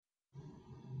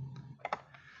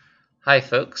Hi,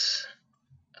 folks.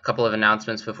 A couple of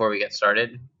announcements before we get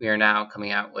started. We are now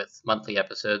coming out with monthly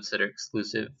episodes that are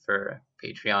exclusive for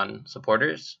Patreon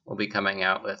supporters. We'll be coming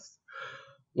out with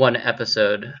one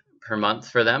episode per month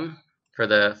for them. For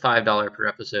the $5 per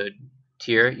episode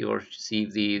tier, you will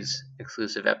receive these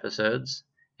exclusive episodes.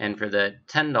 And for the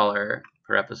 $10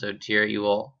 per episode tier, you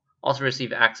will also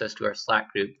receive access to our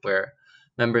Slack group where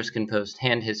members can post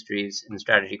hand histories and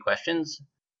strategy questions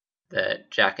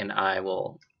that Jack and I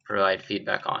will provide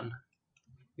feedback on.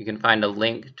 You can find a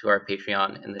link to our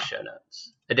Patreon in the show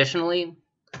notes. Additionally,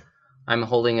 I'm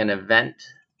holding an event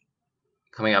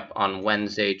coming up on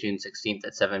Wednesday, June 16th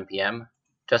at 7 p.m.,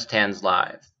 Just Hands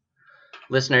Live.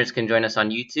 Listeners can join us on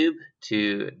YouTube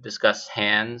to discuss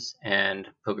hands and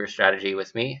poker strategy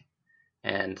with me,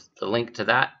 and the link to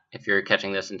that, if you're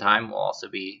catching this in time, will also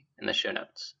be in the show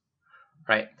notes.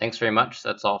 All right, thanks very much.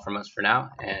 That's all from us for now,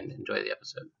 and enjoy the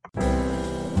episode.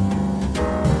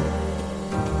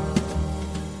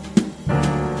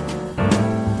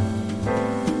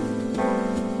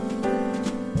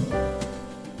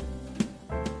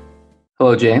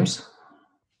 Hello, James.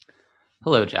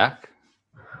 Hello, Jack.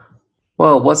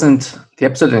 Well, the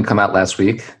episode didn't come out last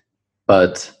week,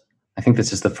 but I think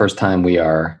this is the first time we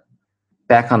are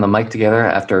back on the mic together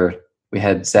after we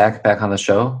had Zach back on the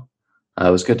show. It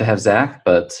was good to have Zach,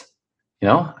 but,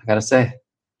 I gotta say,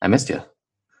 I missed you.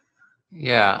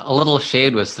 Yeah, a little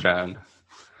shade was thrown.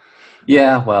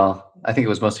 Yeah, well, I think it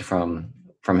was mostly from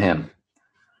him,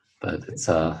 but it's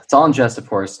all in jest, of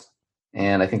course.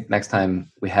 And I think next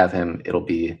time we have him, it'll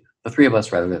be the three of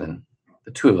us rather than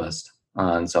the two of us.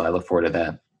 And so I look forward to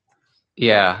that.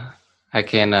 Yeah, I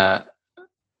can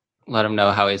let him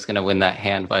know how he's going to win that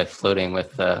hand by floating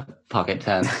with the pocket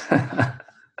tens.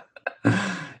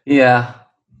 Yeah,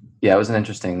 it was an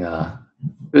interesting.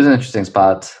 It was an interesting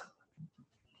spot.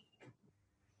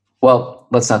 Well,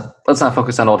 let's not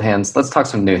focus on old hands. Let's talk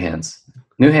some new hands.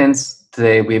 New hands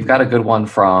today. We've got a good one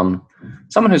from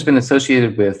someone who's been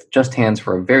associated with Just Hands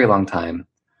for a very long time.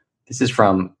 This is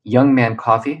from Young Man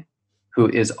Coffee, who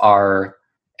is our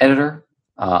editor,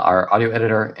 our audio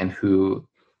editor, and who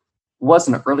was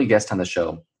an early guest on the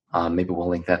show. Maybe we'll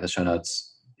link that in the show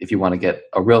notes if you want to get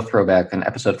a real throwback, an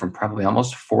episode from probably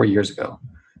almost 4 years ago,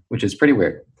 which is pretty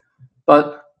weird.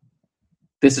 But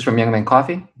this is from Young Man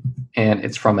Coffee, and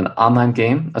it's from an online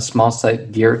game, a small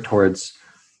site geared towards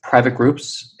private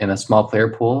groups in a small player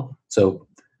pool. So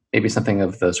maybe something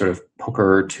of the sort of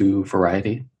Poker 2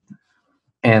 variety.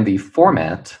 And the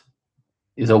format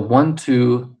is a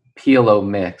 1-2 PLO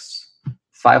mix,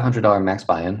 $500 max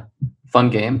buy-in, fun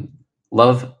game.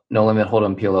 Love No Limit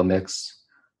Hold'em PLO mix.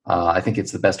 I think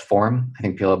it's the best form. I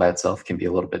think PLO by itself can be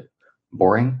a little bit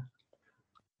boring.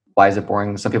 Why is it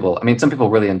boring? Some people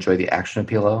really enjoy the action of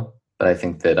PLO, but I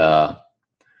think that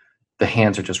the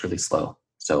hands are just really slow.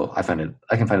 So I can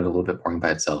find it a little bit boring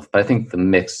by itself, but I think the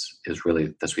mix is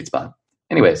really the sweet spot.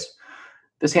 Anyways,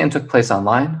 this hand took place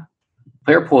online.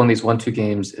 Player pool in these 1-2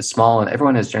 games is small, and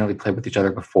everyone has generally played with each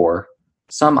other before,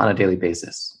 some on a daily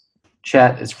basis.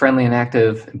 Chat is friendly and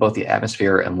active, and both the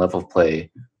atmosphere and level of play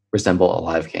resemble a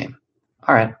live game.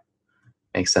 All right,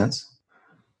 makes sense.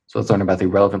 So let's learn about the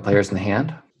relevant players in the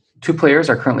hand. 2 players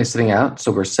are currently sitting out,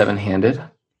 so we're 7-handed.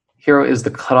 Hero is the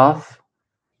cutoff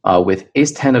with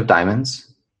ace-10 of diamonds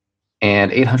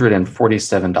and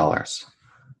 $847.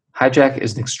 Hijack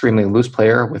is an extremely loose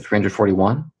player with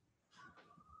 341.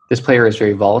 This player is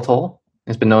very volatile,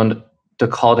 has been known to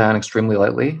call down extremely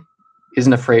lightly,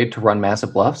 isn't afraid to run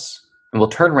massive bluffs, and will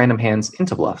turn random hands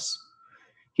into bluffs.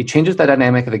 He changes the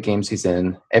dynamic of the games he's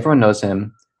in. Everyone knows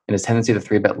him, and his tendency to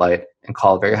 3-bet light and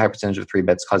call a very high percentage of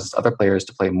 3-bets causes other players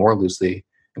to play more loosely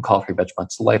and call 3-bets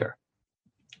much lighter.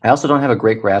 I also don't have a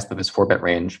great grasp of his 4-bet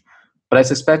range, but I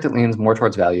suspect it leans more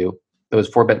towards value, though his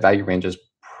 4-bet value range is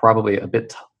probably a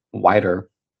bit wider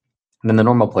than the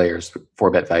normal player's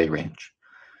 4-bet value range.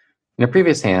 In a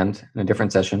previous hand, in a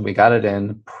different session, we got it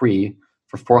in pre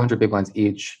for 400 big blinds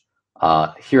each,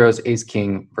 Hero's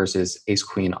Ace-King versus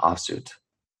Ace-Queen offsuit.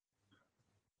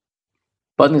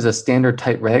 Button is a standard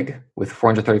tight reg with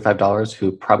 $435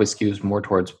 who probably skews more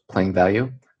towards playing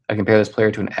value. I compare this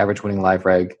player to an average winning live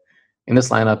reg. In this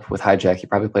lineup with Hijack, he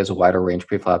probably plays a wider range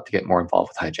preflop to get more involved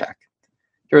with Hijack.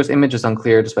 Hero's image is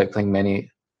unclear despite playing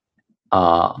many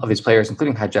of these players,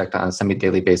 including Hijack, on a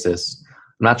semi-daily basis.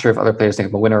 I'm not sure if other players think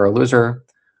I'm a winner or a loser,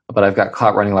 but I've got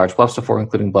caught running large bluffs before,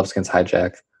 including bluffs against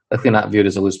Hijack. Likely not viewed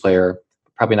as a loose player,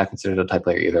 probably not considered a tight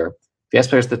player either. If he asks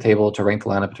players at the table to rank the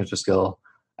lineup in terms of skill,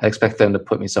 I expect them to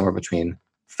put me somewhere between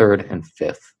 3rd and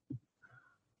 5th.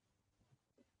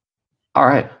 All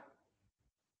right.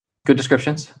 Good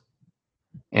descriptions.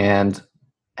 And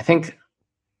I think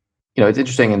it's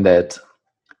interesting in that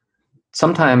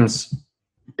sometimes,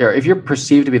 if you're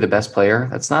perceived to be the best player,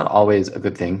 that's not always a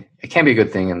good thing. It can be a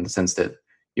good thing in the sense that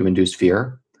you induce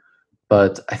fear.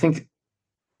 But I think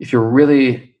if you're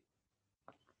really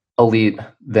elite,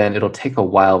 then it'll take a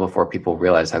while before people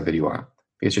realize how good you are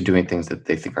because you're doing things that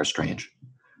they think are strange.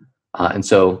 And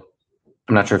so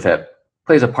I'm not sure if that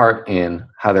plays a part in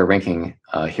how they're ranking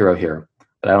Hero here,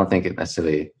 but I don't think it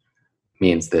necessarily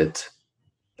means that,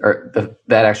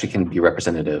 that actually can be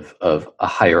representative of a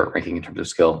higher ranking in terms of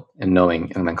skill. And knowing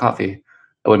Youngman Coffee,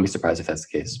 I wouldn't be surprised if that's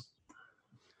the case.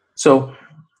 So,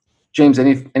 James,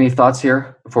 any thoughts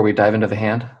here before we dive into the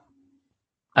hand?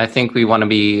 I think we want to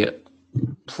be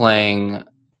playing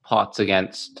pots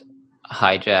against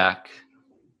Hijack.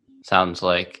 Sounds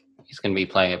like he's going to be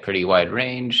playing a pretty wide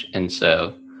range, and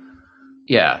so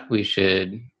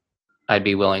I'd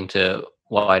be willing to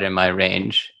widen my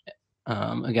range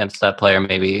against that player.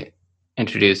 Maybe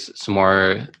introduce some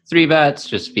more 3-bets.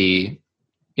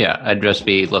 I'd just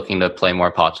be looking to play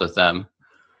more pots with them.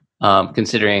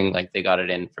 Considering like they got it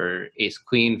in for Ace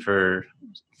Queen for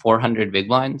 400 big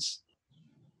blinds.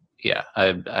 Yeah,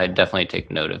 I'd definitely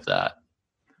take note of that.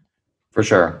 For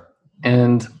sure.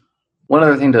 And one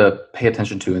other thing to pay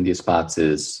attention to in these spots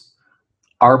is,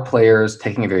 are players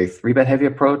taking a very 3-bet heavy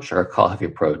approach or a call heavy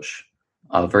approach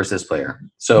versus player?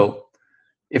 So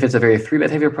if it's a very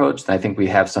 3-bet heavy approach, then I think we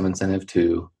have some incentive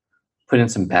to put in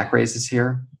some back raises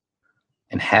here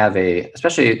and have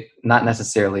especially not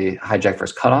necessarily hijack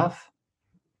versus cutoff,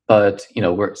 but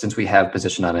since we have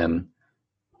position on him,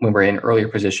 when we're in earlier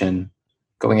position,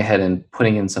 going ahead and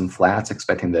putting in some flats,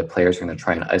 expecting that players are going to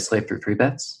try and isolate through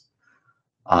 3-bets.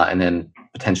 And then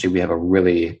potentially we have a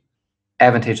really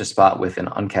advantageous spot with an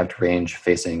uncapped range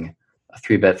facing a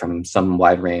 3-bet from some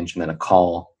wide range and then a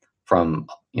call from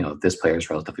this player's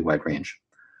relatively wide range.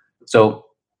 So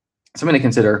something to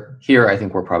consider here. I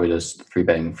think we're probably just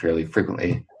 3-betting fairly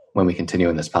frequently when we continue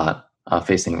in this pot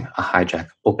facing a hijack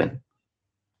open.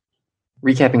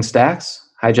 Recapping stacks,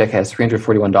 hijack has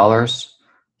 $341.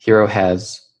 Hero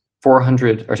has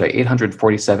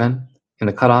 $847 in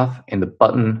the cutoff, and the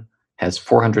button has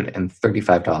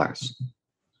 $435.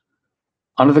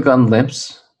 Under the gun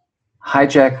limps,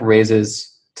 hijack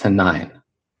raises to 9,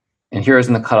 and Hero's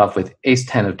in the cutoff with Ace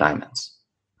 10 of diamonds.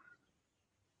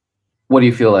 What do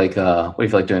you feel like?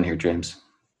 Doing here, James?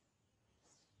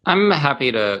 I'm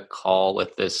happy to call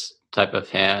with this type of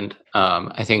hand.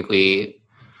 I think we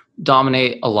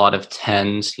dominate a lot of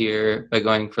 10s here by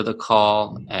going for the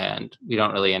call, and we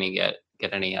don't really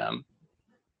get any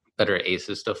better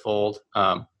aces to fold.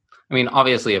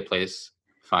 Obviously it plays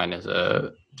fine as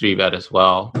a 3-bet as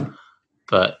well,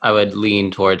 but I would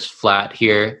lean towards flat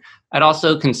here. I'd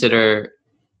also consider,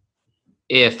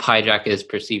 if hijack is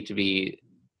perceived to be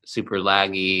super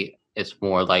laggy, it's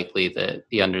more likely that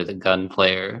the under the gun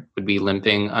player would be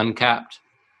limping uncapped.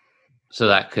 So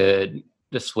that could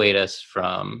dissuade us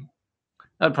from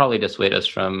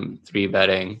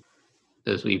 3-betting,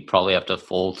 because we probably have to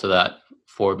fold to that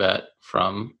 4-bet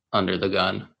from under the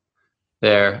gun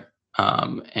there.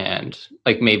 And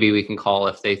like maybe we can call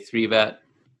if they 3-bet,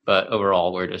 but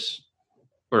overall we're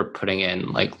putting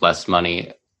in like less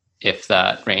money if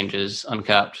that range is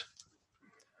uncapped.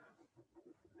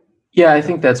 Yeah, I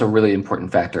think that's a really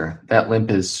important factor. That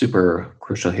limp is super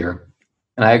crucial here.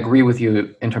 And I agree with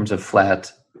you in terms of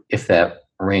flat if that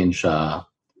range is a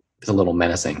little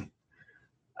menacing.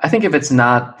 I think if it's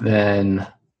not, then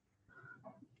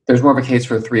there's more of a case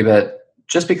for a 3-bet,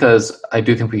 just because I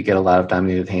do think we get a lot of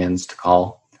dominated hands to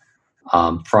call.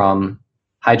 From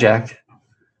hijack,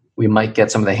 we might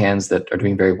get some of the hands that are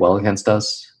doing very well against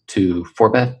us to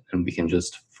 4-bet, and we can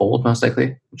just fold most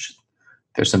likely, which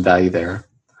there's some value there.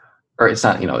 Or it's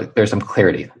not, there's some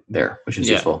clarity there, which is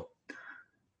useful.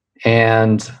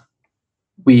 And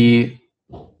we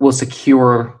will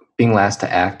secure being last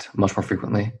to act much more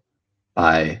frequently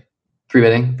by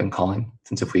 3-betting than calling.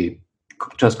 Since if we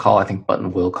just call, I think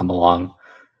button will come along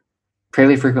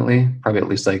fairly frequently, probably at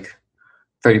least like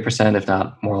 30%, if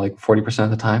not more like 40%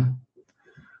 of the time.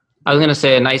 I was going to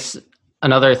say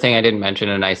another thing I didn't mention,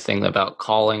 a nice thing about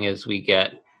calling is we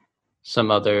get some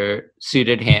other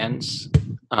suited hands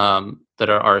that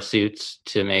are our suits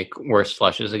to make worse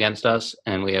flushes against us,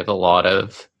 and we have a lot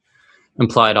of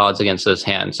implied odds against those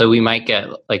hands. So we might get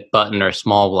like button or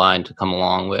small blind to come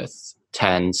along with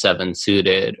 10, 7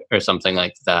 suited or something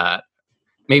like that.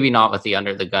 Maybe not with the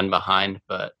under the gun behind,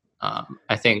 but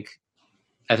I think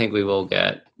we will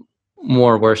get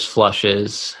more worse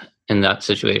flushes in that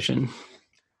situation.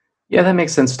 Yeah, that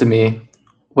makes sense to me.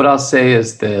 What I'll say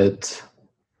is that,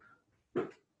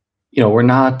 we're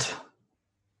not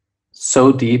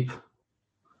so deep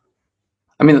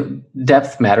I mean,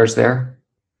 depth matters there,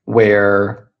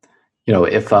 where,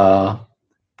 if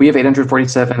we have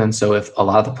 847, and so if a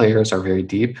lot of the players are very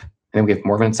deep, then we have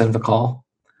more of an incentive to call.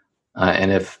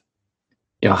 And if,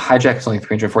 hijack is only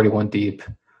 341 deep,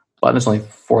 button is only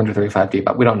 435 deep,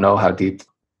 we don't know how deep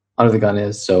under the gun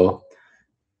is. So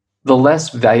the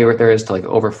less value there is to like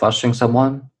over flushing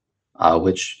someone,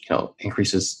 which,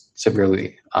 increases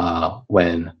severely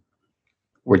when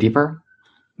we're deeper,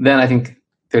 then I think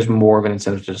there's more of an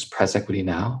incentive to just press equity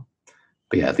now.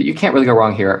 But yeah, you can't really go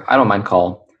wrong here. I don't mind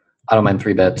call. I don't mind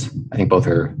 3-bet. I think both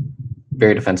are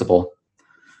very defensible.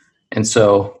 And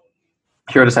so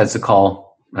Hero decides to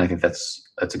call, and I think that's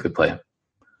a good play.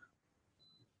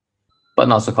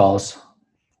 Button also calls.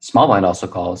 Small blind also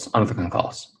calls. Under the gun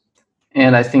calls.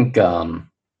 And I think,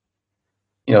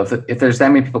 if there's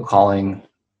that many people calling,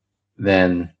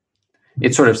 then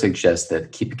it sort of suggests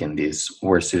that keeping in these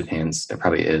worse suited hands, there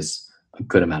probably is a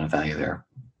good amount of value there.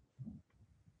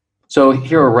 So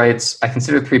Hero writes, I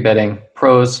consider 3-betting.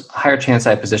 Pros, higher chance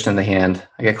I have position in the hand.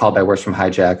 I get called by worse from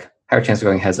hijack. Higher chance of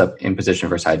going heads up in position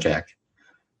versus hijack.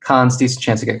 Cons, decent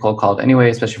chance to get cold called anyway,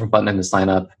 especially from button in this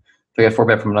lineup. If I get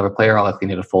 4-bet from another player, I'll likely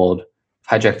need to fold. If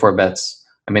hijack 4-bets,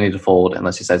 I may need to fold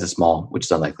unless he decides it's small, which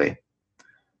is unlikely.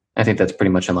 I think that's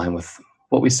pretty much in line with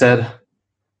what we said.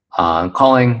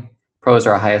 Calling, pros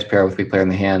are our highest pair with weak player in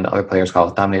the hand. Other players call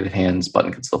with dominated hands.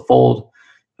 Button can still fold.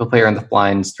 If a player in the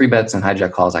blinds 3-bets and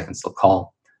hijack calls, I can still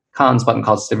call. Cons, button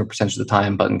calls a different percentage of the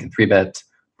time. Button can 3-bet.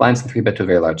 Blinds can 3-bet to a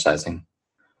very large sizing.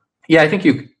 Yeah, I think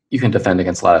you can defend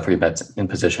against a lot of 3-bets in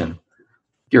position.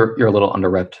 You're a little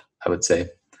under-repped, I would say.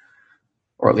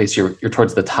 Or at least you're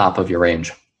towards the top of your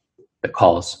range that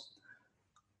calls.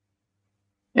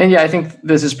 And yeah, I think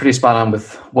this is pretty spot on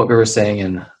with what we were saying.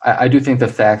 And I do think the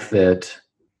fact that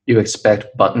you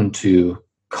expect button to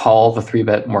call the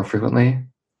 3-bet more frequently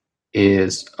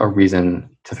is a reason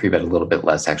to 3-bet a little bit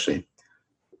less, actually.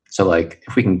 So like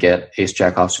if we can get ace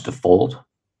jack offsuit to fold,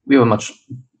 we have a much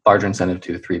larger incentive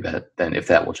to 3-bet than if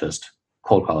that will just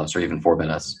cold call us or even 4-bet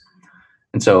us.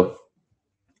 And so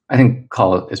I think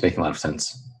call is making a lot of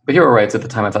sense. But Hero writes, at the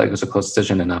time I thought it was a close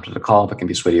decision and opted to call, but can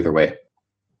be swayed either way.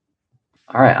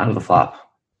 All right, on to the flop.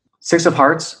 6 of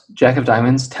hearts, jack of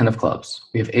diamonds, 10 of clubs.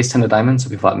 We have ace 10 of diamonds, so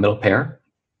we flop middle pair.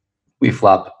 We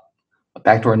flop a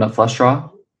backdoor nut flush draw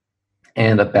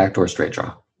and a backdoor straight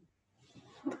draw.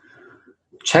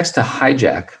 Checks to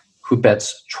hijack, who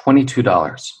bets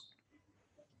 $22.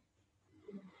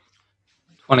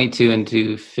 22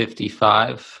 into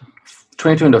 55.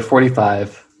 22 into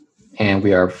 45, and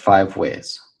we are 5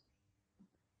 ways.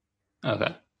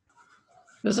 Okay.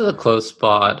 This is a close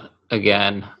spot.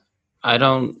 Again, I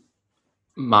don't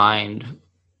mind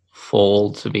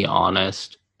fold, to be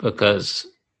honest, because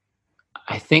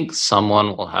I think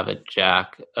someone will have a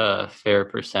jack a fair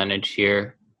percentage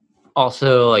here.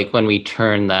 Also, like when we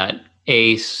turn that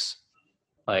ace,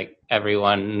 like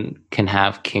everyone can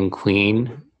have king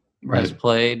queen as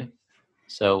played.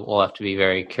 So we'll have to be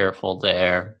very careful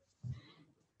there.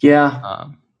 Yeah.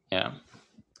 Yeah.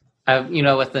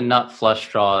 With the nut flush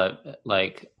draw,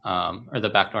 or the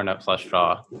backdoor nut flush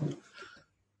draw,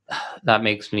 that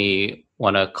makes me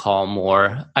want to call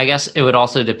more. I guess it would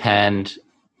also depend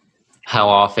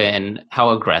how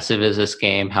aggressive is this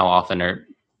game? How often are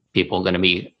people going to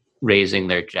be raising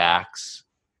their jacks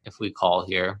if we call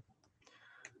here?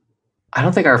 I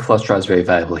don't think our flush draw is very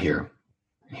valuable here.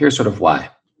 Here's sort of why.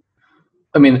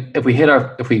 I mean, if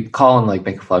we call and like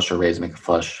make a flush or raise, make a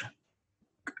flush,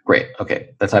 great.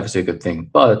 Okay, that's obviously a good thing.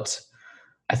 But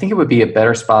I think it would be a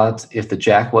better spot if the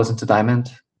jack wasn't a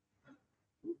diamond.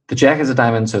 The jack is a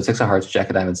diamond, so it's 6 of hearts, jack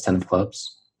of diamonds, 10 of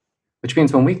clubs, which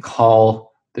means when we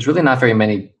call, there's really not very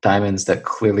many diamonds that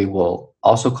clearly will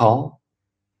also call.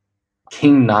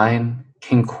 King 9,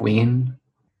 king queen,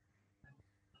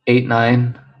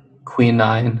 8-9, queen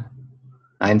 9,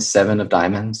 9-7 of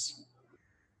diamonds.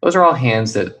 Those are all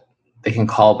hands that they can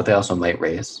call, but they also might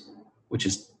raise, which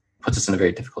puts us in a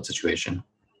very difficult situation.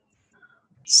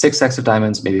 6x of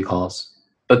diamonds maybe calls,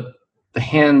 but the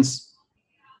hands,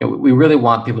 we really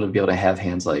want people to be able to have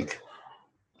hands like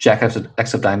jack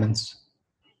x of diamonds,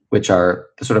 which are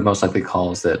the sort of most likely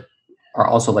calls that are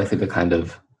also likely to kind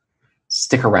of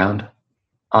stick around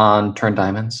on turn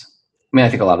diamonds. I mean, I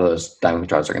think a lot of those diamond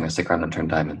draws are going to stick around on turn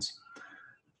diamonds.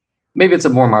 Maybe it's a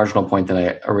more marginal point than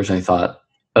I originally thought,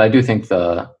 but I do think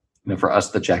for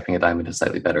us, the jack being a diamond is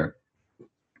slightly better.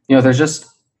 There's just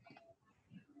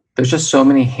so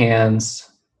many hands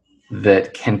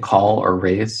that can call or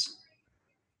raise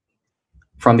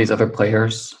from these other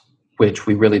players, which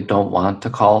we really don't want to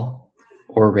call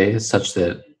or raise, such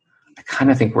that I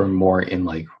kind of think we're more in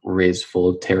like raise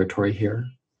fold territory here.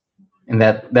 And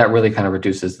that really kind of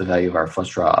reduces the value of our flush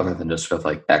draw, other than just sort of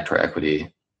like backdoor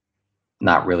equity,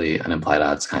 not really an implied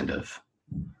odds kind of,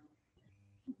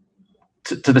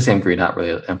 to the same degree, not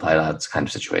really an implied odds kind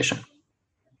of situation.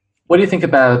 What do you think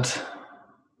about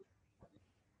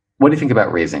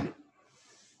raising?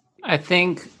 I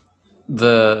think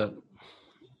the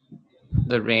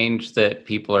range that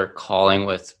people are calling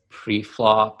with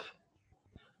pre-flop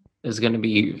is going to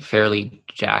be fairly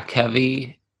jack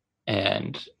heavy,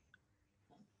 and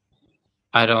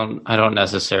I don't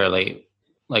necessarily,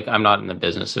 like, I'm not in the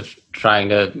business of trying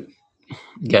to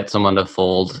get someone to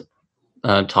fold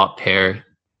top pair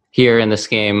here in this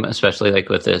game, especially like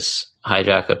with this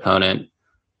hijack opponent.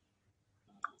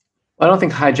 I don't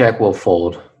think hijack will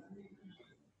fold,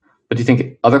 but do you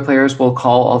think other players will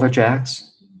call all their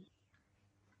jacks?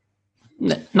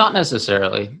 Not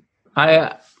necessarily.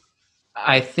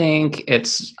 I think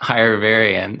it's higher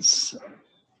variance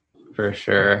for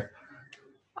sure.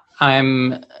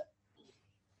 I'm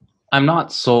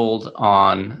not sold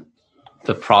on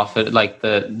the profit, like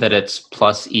that it's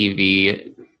plus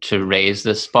EV to raise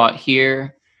this spot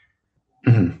here.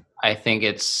 Mm-hmm. I think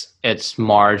it's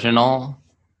marginal,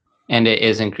 and it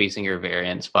is increasing your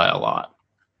variance by a lot.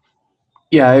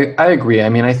 Yeah, I agree. I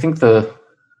mean, I think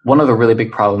one of the really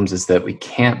big problems is that we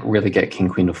can't really get king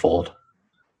queen to fold.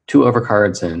 2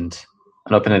 overcards and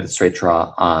an open-ended straight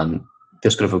draw on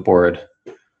this good of a board.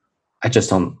 I just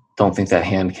don't think that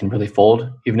hand can really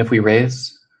fold, even if we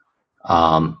raise.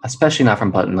 Especially not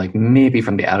from button. Like maybe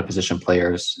from the out of position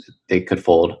players, they could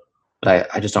fold, but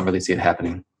I just don't really see it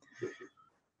happening.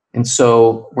 And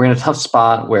so we're in a tough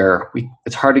spot where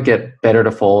it's hard to get better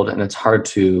to fold, and it's hard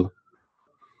to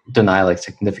deny like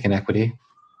significant equity.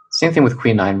 Same thing with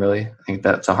queen 9, really. I think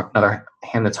that's another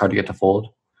hand that's hard to get to fold.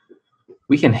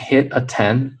 We can hit a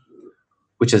 10,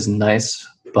 which is nice,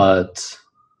 but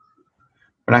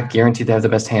we're not guaranteed to have the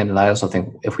best hand. And I also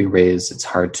think if we raise, it's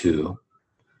hard to,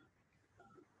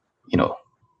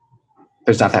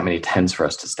 there's not that many 10s for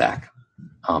us to stack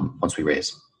once we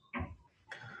raise.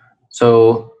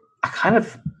 So I kind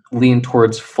of lean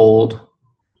towards fold.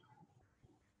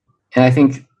 And I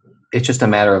think it's just a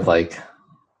matter of like,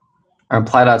 our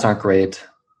implied odds aren't great.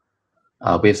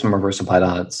 We have some reverse implied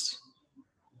odds.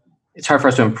 It's hard for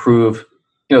us to improve,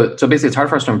 so basically it's hard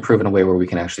for us to improve in a way where we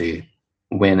can actually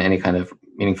win any kind of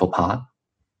meaningful pot.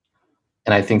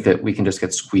 And I think that we can just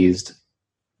get squeezed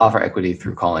off our equity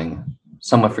through calling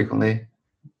somewhat frequently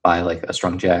by like a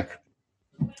strong jack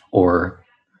or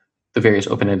the various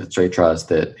open-ended straight draws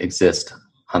that exist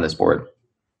on this board.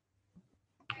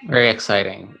 Very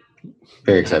exciting.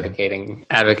 Very exciting.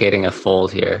 Advocating a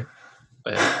fold here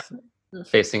with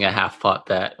facing a half pot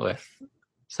bet with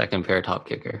second pair top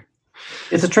kicker.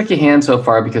 It's a tricky hand so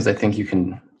far because I think you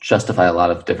can justify a lot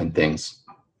of different things.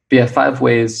 But yeah, 5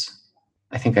 ways.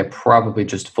 I think I probably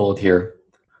just fold here.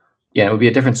 Yeah, it would be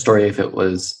a different story if it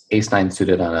was ace-9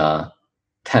 suited on a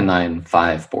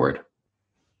 10-9-5 board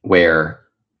where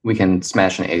we can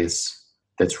smash an ace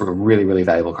that's a really, really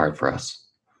valuable card for us.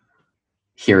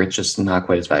 Here, it's just not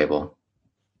quite as valuable.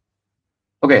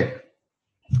 Okay.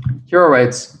 Hero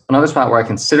writes, another spot where I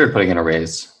considered putting in a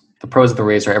raise. The pros of the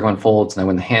raise are everyone folds and I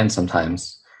win the hand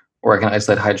sometimes. Or I can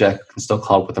isolate hijack and still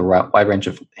call with a wide range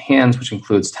of hands, which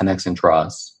includes 10x and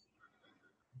draws.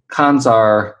 Cons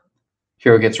are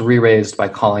hero gets re-raised by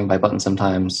calling by button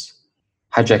sometimes.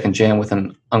 Hijack and jam with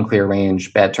an unclear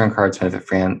range. Bad turn cards benefit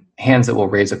for hands that will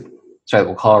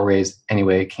will call a raise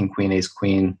anyway. King, queen, ace,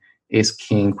 queen, ace,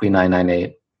 king, queen, 9, 9,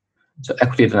 8. So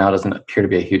equity denial doesn't appear to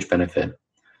be a huge benefit.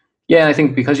 Yeah, and I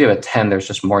think because you have a 10, there's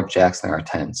just more jacks than there are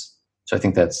 10s. So I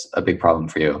think that's a big problem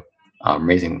for you,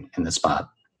 raising in this spot.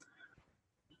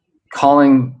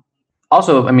 Calling,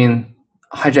 also, I mean,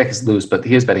 hijack is loose, but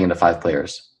he is betting into 5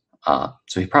 players.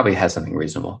 So he probably has something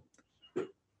reasonable.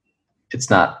 It's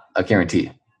not a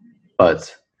guarantee,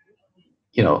 but,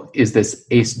 is this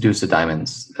ace deuce of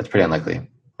diamonds? That's pretty unlikely.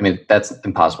 I mean, that's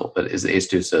impossible, but is the ace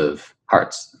deuce of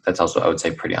hearts? That's also, I would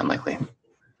say, pretty unlikely.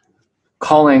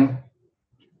 Calling,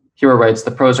 hero writes,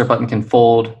 the pros are button can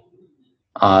fold.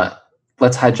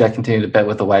 Let's hijack continue to bet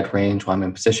with a wide range while I'm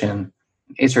in position.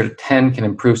 Ace or 10 can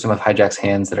improve some of hijack's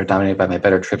hands that are dominated by my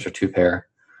better trips or 2 pair.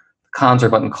 The cons are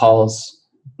button calls,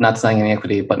 not denying any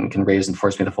equity, button can raise and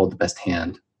force me to fold the best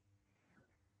hand.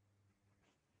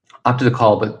 Opted to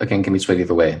call, but again, can be swayed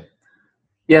either way.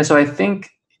 Yeah, so I think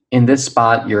in this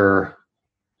spot, you're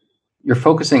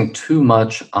focusing too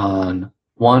much on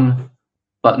one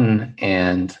button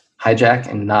and hijack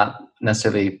and not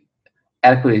necessarily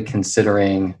adequately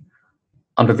considering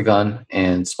under the gun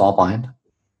and small blind.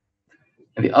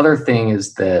 And the other thing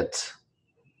is that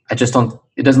it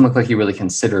doesn't look like you really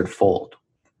considered fold.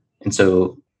 And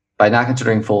so by not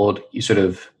considering fold,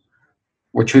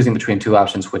 we're choosing between two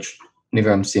options, which neither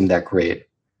of them seem that great.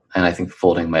 And I think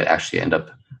folding might actually end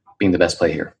up being the best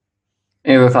play here.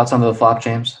 Any other thoughts on the flop,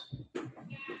 James?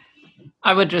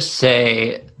 I would just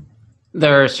say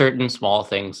there are certain small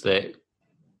things that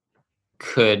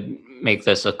could make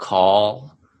this a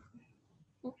call.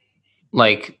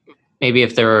 Like maybe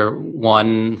if there were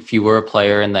one fewer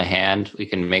player in the hand, we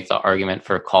can make the argument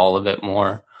for a call a bit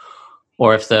more.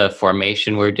 Or if the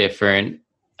formation were different,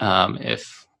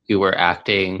 if we were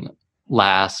acting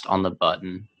last on the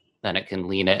button, then it can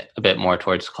lean it a bit more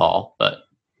towards call. But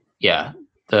yeah,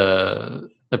 the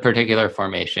particular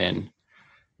formation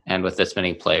and with this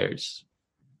many players,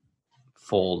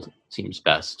 fold seems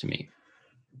best to me.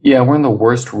 Yeah, we're in the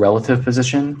worst relative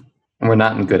position, and we're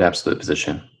not in good absolute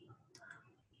position.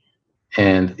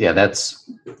 And yeah,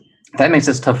 that makes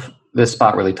this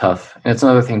spot really tough. And it's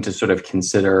another thing to sort of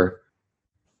consider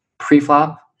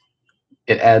pre-flop.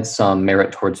 It adds some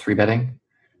merit towards 3-betting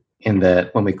in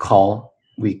that when we call,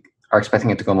 we are expecting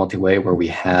it to go multi-way where we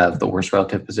have the worst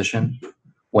relative position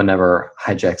whenever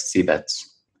hijack c-bets.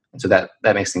 And so that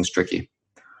makes things tricky.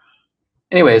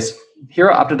 Anyways,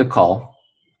 Hero opted to call,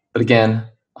 but again,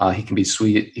 he can be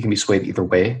swayed either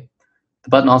way. The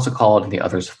button also called and the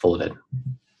others folded.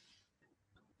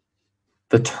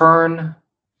 The turn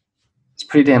is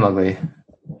pretty damn ugly.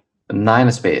 The 9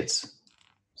 of spades,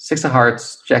 6 of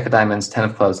hearts, Jack of diamonds, 10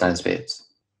 of clubs, 9 of spades.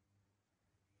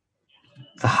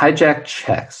 The hijack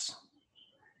checks,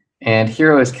 and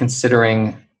Hero is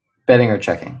considering betting or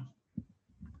checking.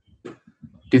 Do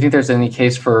you think there's any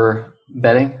case for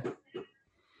betting?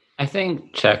 I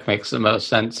think check makes the most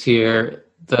sense here.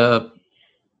 The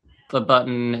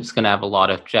button is going to have a lot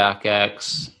of Jack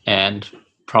X and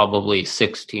probably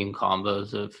 16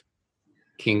 combos of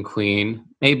King Queen.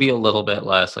 Maybe a little bit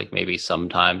less, like maybe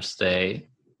sometimes they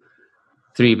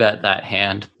 3-bet that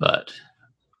hand, but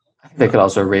they could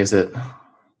also raise it.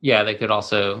 Yeah, they could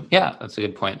also. Yeah, that's a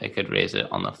good point. They could raise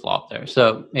it on the flop there.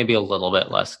 So maybe a little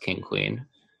bit less King Queen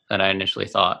than I initially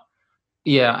thought.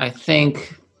 Yeah, I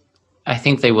think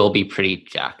they will be pretty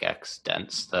Jack X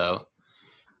dense though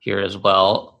here as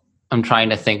well. I'm trying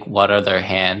to think what other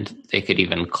hand they could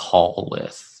even call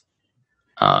with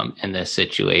in this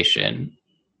situation.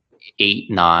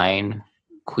 8-9,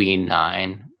 Queen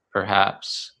 9,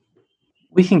 perhaps.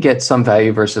 We can get some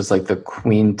value versus like the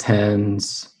Queen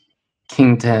 10s,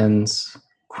 King 10s,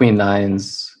 Queen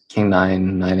 9s, King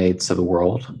 9, 9/8 of the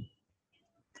world.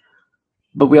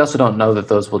 But we also don't know that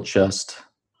those will just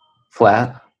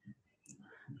flat.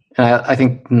 And I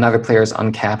think neither player is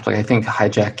uncapped. Like I think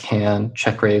hijack can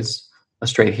check raise a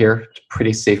straight here. It's a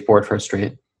pretty safe board for a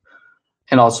straight.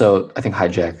 And also, I think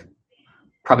hijack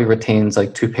probably retains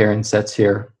like 2 pair in sets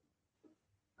here.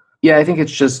 Yeah, I think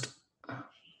it's just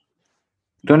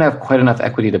we don't have quite enough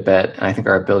equity to bet, and I think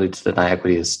our ability to deny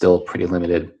equity is still pretty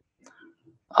limited.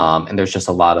 And there's just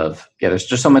there's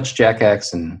just so much Jack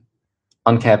X and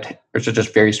uncapped. There's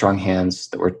just very strong hands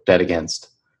that we're dead against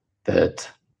that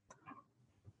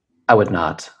I would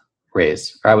not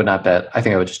raise, or I would not bet. I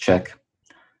think I would just check.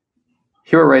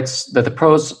 Hero writes that the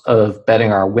pros of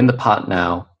betting are win the pot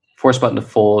now, force button to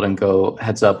fold and go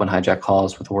heads up when hijack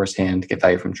calls with the worst hand to get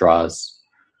value from draws.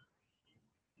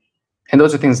 And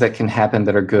those are things that can happen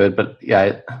that are good, but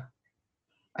yeah,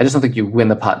 I just don't think you win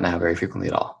the pot now very frequently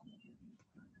at all.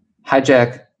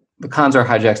 Hijack, the cons are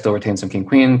hijack still retains some king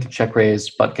queen, can check raise,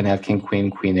 but can have king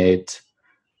queen, queen 8,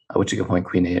 which you can point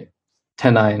queen 8,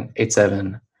 10-9,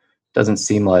 8-7. Doesn't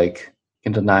seem like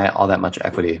you can deny all that much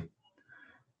equity.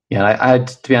 Yeah, I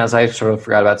to be honest, I sort of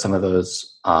forgot about some of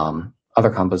those other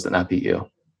combos that not beat you.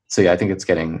 So yeah, I think it's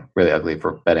getting really ugly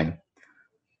for betting.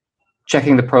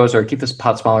 Checking the pros are keep this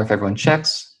pot smaller if everyone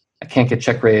checks. I can't get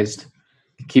check raised.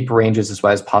 Keep ranges as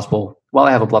wide as possible. While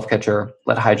I have a bluff catcher,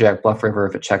 let hijack bluff river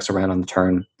if it checks around on the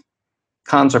turn.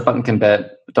 Cons are button can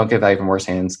bet, but don't get value from worse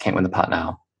hands. Can't win the pot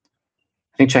now.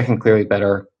 I think checking clearly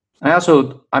better.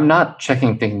 I'm not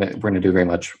checking thinking that we're going to do very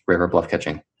much river bluff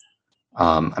catching.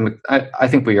 I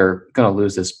think we are going to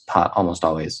lose this pot almost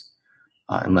always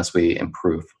unless we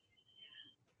improve.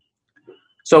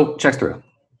 So checks through.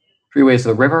 3 ways to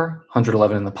the river,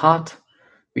 111 in the pot.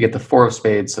 We get the 4 of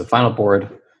spades, so final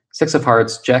board, 6 of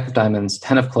hearts, Jack of diamonds,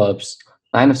 10 of clubs,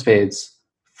 9 of spades,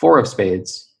 4 of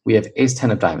spades. We have ace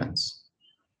 10 of diamonds.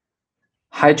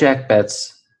 Hijack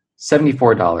bets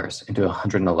 $74 into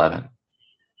 111.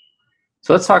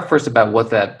 So let's talk first about what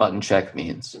that button check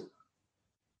means.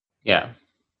 Yeah.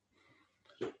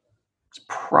 It's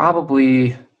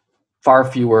probably far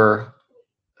fewer.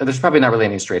 There's probably not really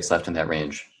any straights left in that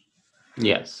range.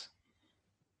 Yes.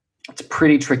 It's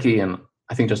pretty tricky, and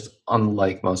I think just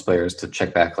unlike most players to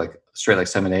check back like straight like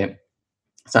 7-8.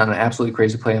 It's not an absolutely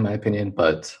crazy play in my opinion,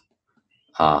 but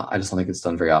I just don't think it's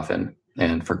done very often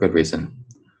and for good reason.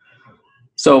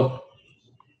 So,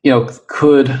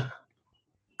 could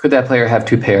that player have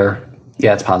two pair?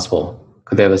 Yeah, it's possible.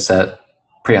 Could they have a set?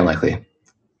 Pretty unlikely.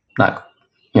 Not,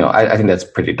 I think that's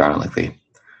pretty darn unlikely.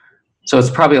 So it's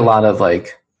probably a lot of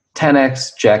like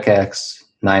 10x, Jack X,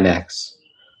 9x,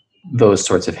 those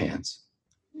sorts of hands.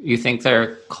 You think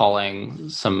they're calling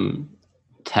some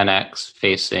 10x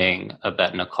facing a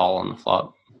bet and a call on the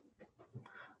flop?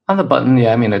 On the button,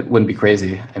 yeah, I mean, it wouldn't be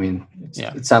crazy. I mean,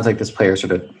 It sounds like this player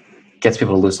sort of gets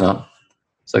people to loosen up.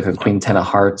 It's like a queen 10 of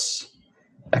hearts,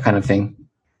 that kind of thing.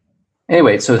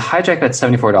 Anyway, so hijack at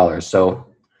 $74. So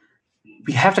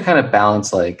we have to kind of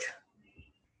balance like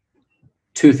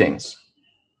two things.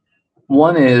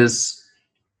 One is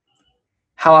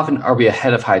how often are we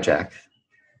ahead of hijack?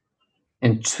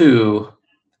 And two,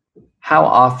 how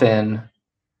often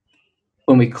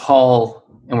when we call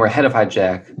and we're ahead of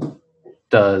hijack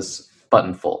does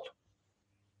button fold?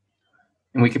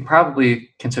 And we could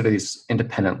probably consider these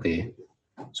independently.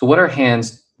 So what are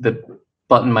hands that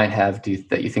button might have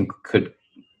that you think could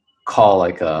call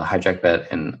like a hijack bet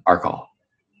in our call?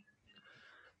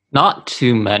 Not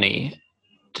too many,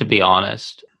 to be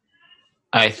honest.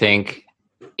 I think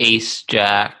ace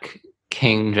jack,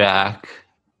 king jack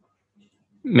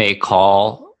may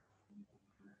call,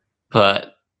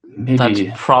 but that's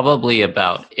probably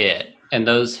about it. And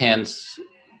those hands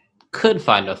could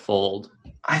find a fold.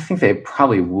 I think they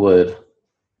probably would.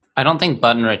 I don't think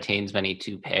button retains many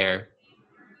two pair.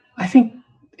 I think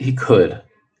he could.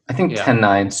 I think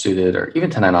 10-9 suited or even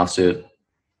 10-9 offsuit.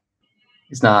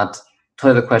 He's not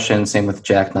totally out of the question. Same with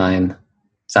Jack 9.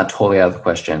 It's not totally out of the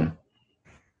question.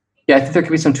 Yeah, I think there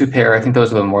could be some two pair. I think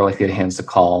those are the more likely hands to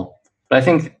call. But I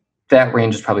think that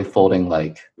range is probably folding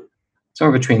like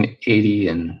somewhere between 80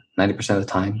 and 90% of the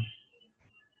time.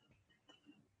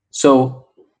 So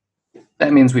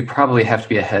that means we probably have to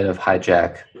be ahead of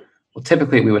hijack. Well,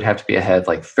 typically we would have to be ahead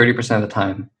like 30% of the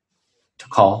time to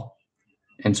call.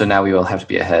 And so now we will have to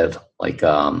be ahead like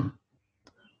 35%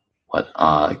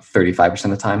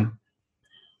 of the time.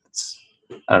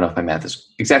 I don't know if my math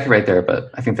is exactly right there, but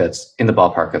I think that's in the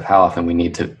ballpark of how often we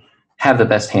need to have the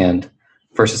best hand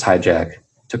versus hijack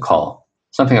to call.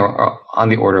 Something on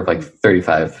the order of like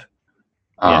 35.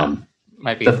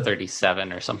 Might be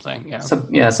 37 or something. Yeah,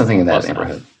 something in that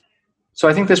neighborhood. Enough. So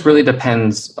I think this really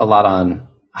depends a lot on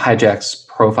hijack's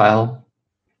profile.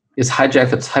 Is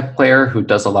hijack the type of player who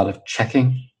does a lot of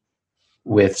checking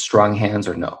with strong hands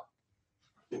or no?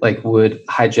 Like would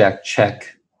hijack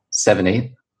check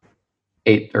 7-8,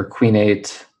 8 or queen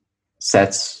 8,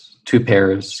 sets, two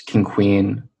pairs, king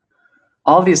queen,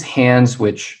 all these hands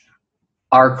which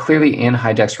are clearly in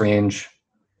hijack's range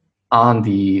on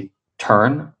the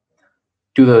turn,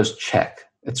 do those check?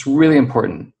 It's really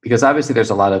important because obviously there's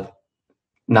a lot of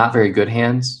not very good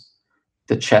hands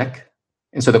that check.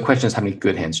 And so the question is how many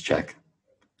good hands check?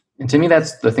 And to me,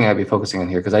 that's the thing I'd be focusing on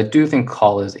here because I do think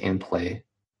call is in play.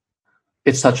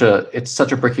 It's such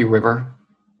a bricky river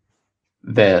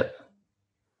that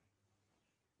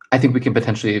I think we can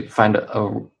potentially find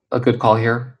a good call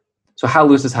here. So how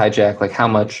loose is hijack? Like how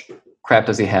much crap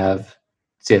does he have?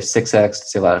 Does he have 6x?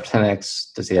 Does he have a lot of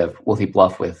 10x? Will he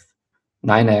bluff with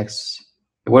 9x?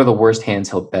 What are the worst hands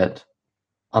he'll bet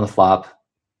on the flop?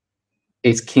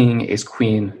 Ace king, ace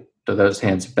queen, do those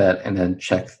hands bet and then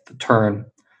check the turn?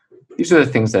 These are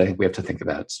the things that I think we have to think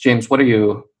about. James, what are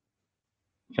you're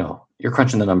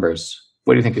crunching the numbers.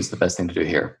 What do you think is the best thing to do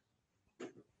here?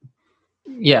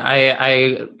 Yeah,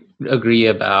 I agree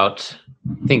about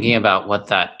thinking about what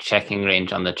that checking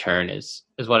range on the turn is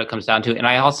what it comes down to. And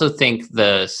I also think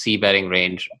the c-betting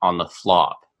range on the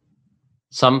flop.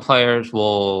 Some players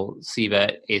will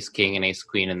c-bet ace king and ace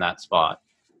queen in that spot.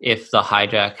 If the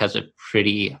hijack has a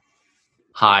pretty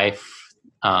high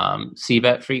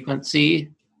c-bet frequency,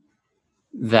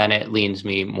 then it leans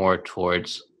me more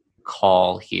towards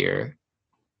call here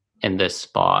in this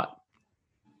spot.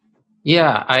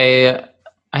 Yeah,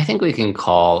 I think we can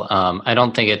call. I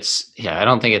don't think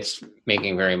it's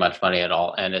making very much money at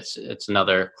all, and it's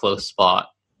another close spot.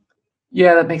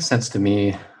 Yeah, that makes sense to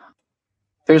me.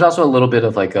 There's also a little bit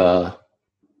of like I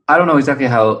don't know exactly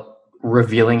how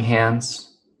revealing hands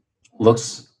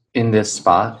looks in this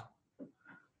spot,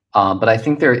 but I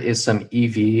think there is some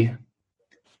EV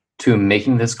to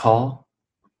making this call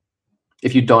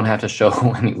if you don't have to show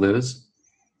when you lose,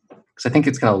 because I think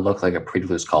it's going to look like a pretty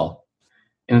loose call.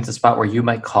 And it's a spot where you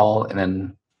might call and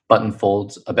then button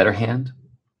folds a better hand.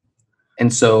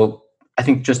 And so I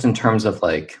think just in terms of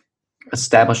like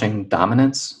establishing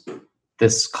dominance,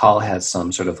 this call has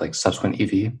some sort of like subsequent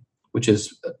EV, which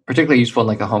is particularly useful in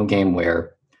like a home game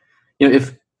where,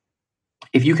 if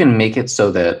you can make it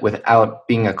so that without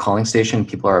being a calling station,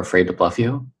 people are afraid to bluff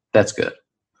you, that's good.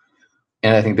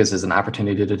 And I think this is an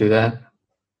opportunity to do that.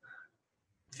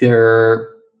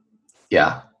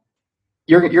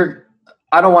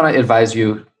 I don't want to advise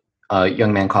you,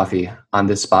 young man coffee, on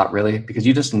this spot really, because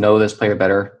you just know this player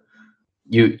better.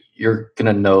 You're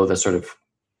gonna know the sort of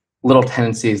little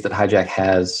tendencies that hijack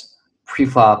has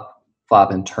pre-flop,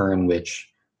 flop, and turn, which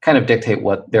kind of dictate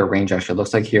what their range actually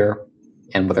looks like here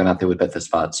and whether or not they would bet this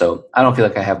spot. So I don't feel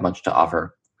like I have much to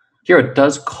offer. Here it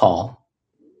does call.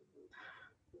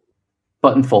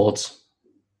 Button folds.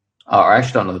 Or I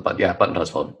actually don't know the button. Yeah, button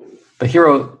does fold. But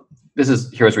this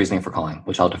is Hero's reasoning for calling,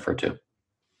 which I'll defer to.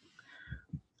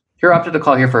 Hero opted to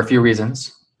call here for a few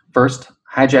reasons. First,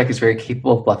 hijack is very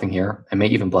capable of bluffing here and may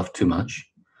even bluff too much.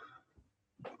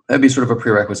 That'd be sort of a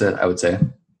prerequisite, I would say.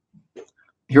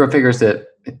 Hero figures that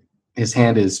his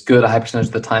hand is good a high percentage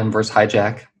of the time versus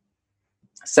hijack.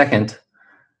 Second,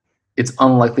 it's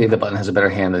unlikely the button has a better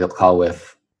hand that he'll call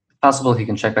with. It's possible he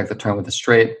can check back the turn with a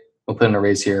straight. We'll put in a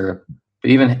raise here.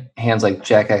 But even hands like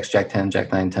Jack X, Jack 10,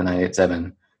 Jack 9, 10, 9, 8,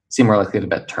 7 seem more likely to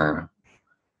bet turn.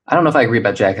 I don't know if I agree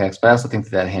about Jack X, but I also think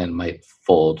that hand might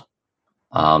fold.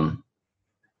 I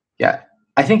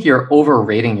think you're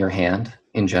overrating your hand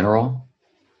in general.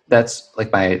 That's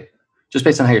like just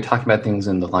based on how you're talking about things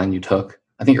and the line you took,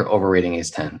 I think you're overrating ace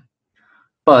 10.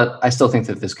 But I still think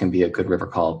that this can be a good river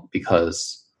call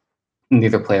because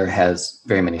neither player has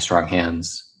very many strong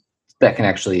hands that can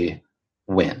actually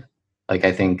win. Like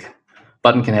I think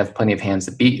button can have plenty of hands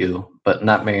that beat you, but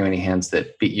not very many hands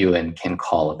that beat you and can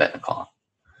call a bet and call.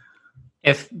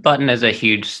 If button is a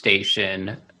huge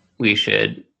station, we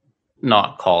should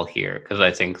not call here because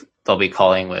I think they'll be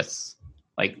calling with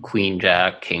like queen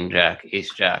jack, king jack,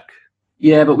 ace jack.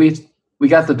 Yeah, but we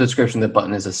got the description that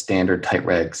button is a standard tight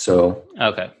reg, so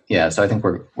okay. Yeah, so I think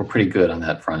we're pretty good on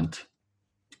that front.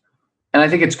 And I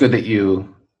think it's good that you're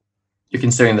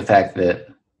considering the fact that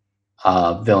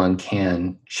villain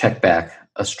can check back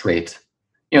a straight.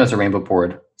 It's a rainbow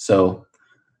board, so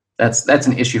that's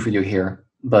an issue for you here.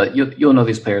 But you'll know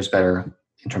these players better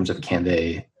in terms of can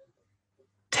they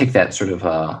take that sort of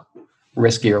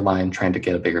riskier line trying to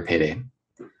get a bigger payday.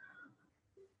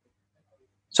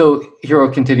 So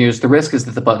Hero continues, the risk is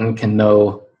that the button can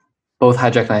know both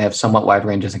hijack and I have somewhat wide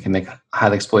ranges and can make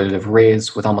highly exploitative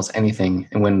raise with almost anything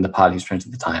and win the pot he's turns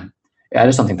at the time. Yeah, I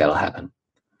just don't think that'll happen.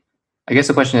 I guess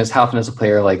the question is, how often does a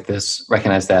player like this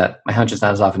recognize that? My hunch is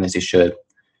not as often as he should.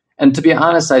 And to be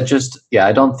honest, I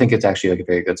don't think it's actually like a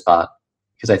very good spot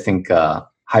because I think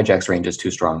hijack's range is too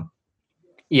strong.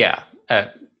 Yeah,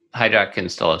 hijack can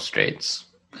still have straights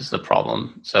is the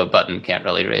problem. So button can't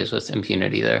really raise with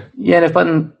impunity there. Yeah, and if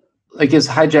button, is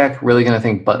hijack really going to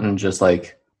think button just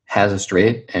has a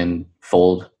straight and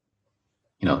fold,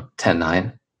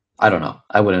 10-9? I don't know.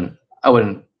 I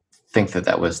wouldn't think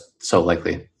that was so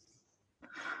likely.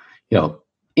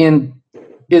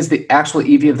 Is the actual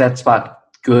EV of that spot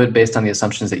good based on the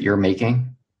assumptions that you're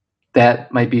making?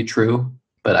 That might be true,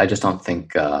 but I just don't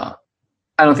think I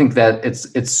don't think that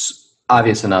it's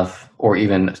obvious enough or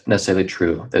even necessarily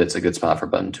true that it's a good spot for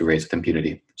button to raise with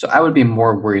impunity. So I would be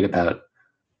more worried about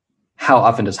how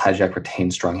often does hijack retain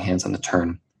strong hands on the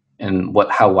turn and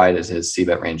how wide is his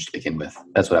c-bet range to begin with.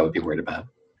 That's what I would be worried about.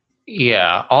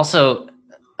 Yeah. Also,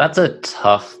 that's a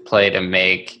tough play to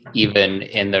make even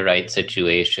in the right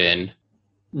situation.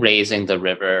 Raising the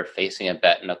river, facing a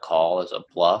bet and a call is a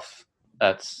bluff.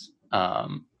 That's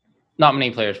not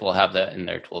many players will have that in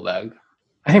their tool bag.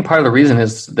 I think part of the reason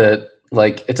is that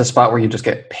it's a spot where you just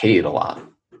get paid a lot.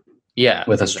 Yeah.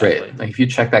 With a straight. Exactly. If you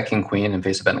check back king queen and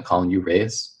face a bet and a call and you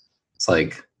raise, it's I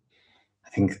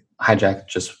think hijack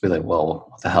just be like, well,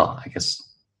 what the hell? I guess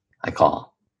I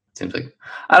call. It seems like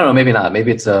I don't know, maybe not.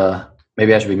 Maybe it's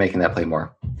maybe I should be making that play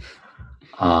more.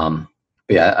 But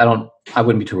yeah, I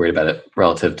wouldn't be too worried about it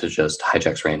relative to just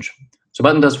hijack's range. So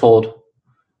button does fold.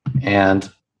 And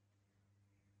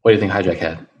what do you think hijack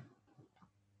had?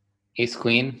 Ace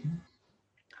queen.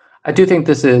 I do think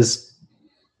this is,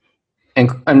 and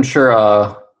I'm sure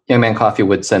Young Man Coffee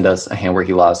would send us a hand where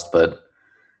he lost, but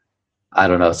I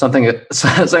don't know. Something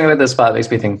about this spot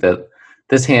makes me think that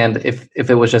this hand, if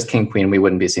it was just king queen, we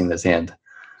wouldn't be seeing this hand.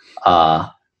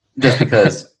 Just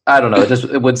because I don't know,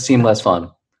 it would seem less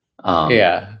fun.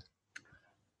 Yeah.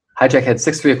 Hijack had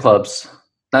 6-3 of clubs,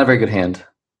 not a very good hand,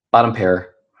 bottom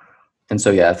pair, and so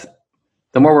yeah,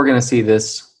 the more we're going to see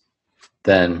this,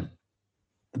 then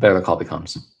the better the call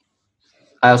becomes.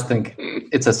 I also think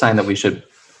it's a sign that we should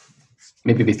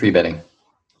maybe be 3-betting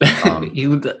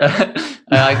I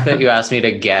like that you asked me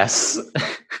to guess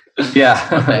Yeah.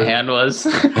 what the hand was.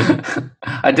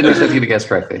 I didn't expect you to guess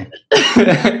correctly.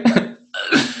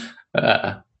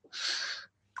 But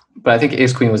I think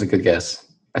ace queen was a good guess.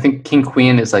 I think king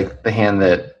queen is like the hand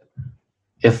that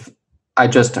if I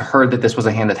just heard that this was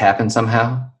a hand that happened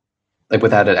somehow, like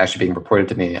without it actually being reported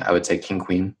to me, I would say king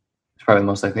queen is probably the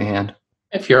most likely hand.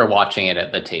 If you're watching it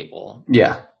at the table.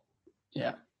 Yeah.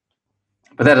 Yeah.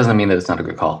 But that doesn't mean that it's not a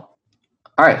good call.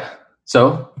 All right.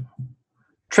 So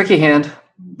tricky hand,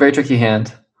 very tricky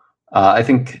hand. I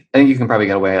think you can probably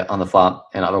get away on the flop,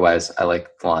 and otherwise I like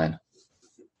the line.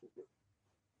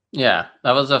 Yeah,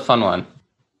 that was a fun one.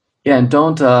 Yeah, and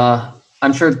don't.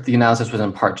 I'm sure the analysis was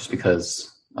in part just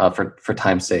because, for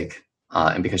time's sake,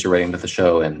 and because you're writing into the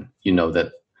show, and you know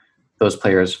that those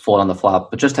players fold on the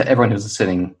flop. But just to everyone who's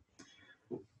listening,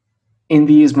 in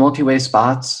these multi-way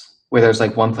spots where there's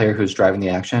like one player who's driving the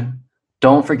action,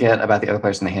 don't forget about the other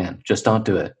players in the hand. Just don't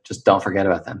do it. Just don't forget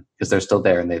about them because they're still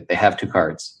there and they have two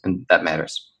cards, and that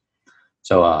matters.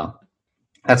 So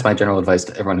that's my general advice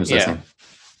to everyone who's listening.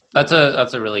 That's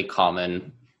a really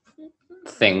common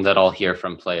thing that I'll hear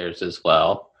from players as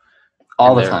well.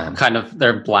 All the time.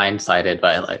 They're blindsided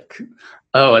by like,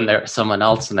 oh, and there's someone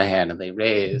else in the hand and they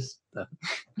raise.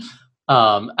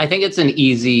 I think it's an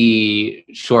easy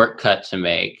shortcut to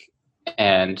make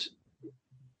and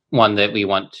one that we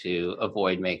want to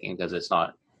avoid making because it's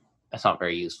not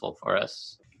very useful for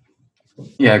us.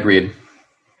 Yeah, agreed.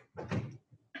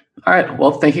 All right.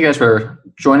 Well, thank you guys for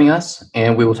joining us,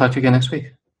 and we will talk to you again next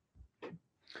week.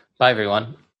 Bye,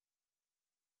 everyone.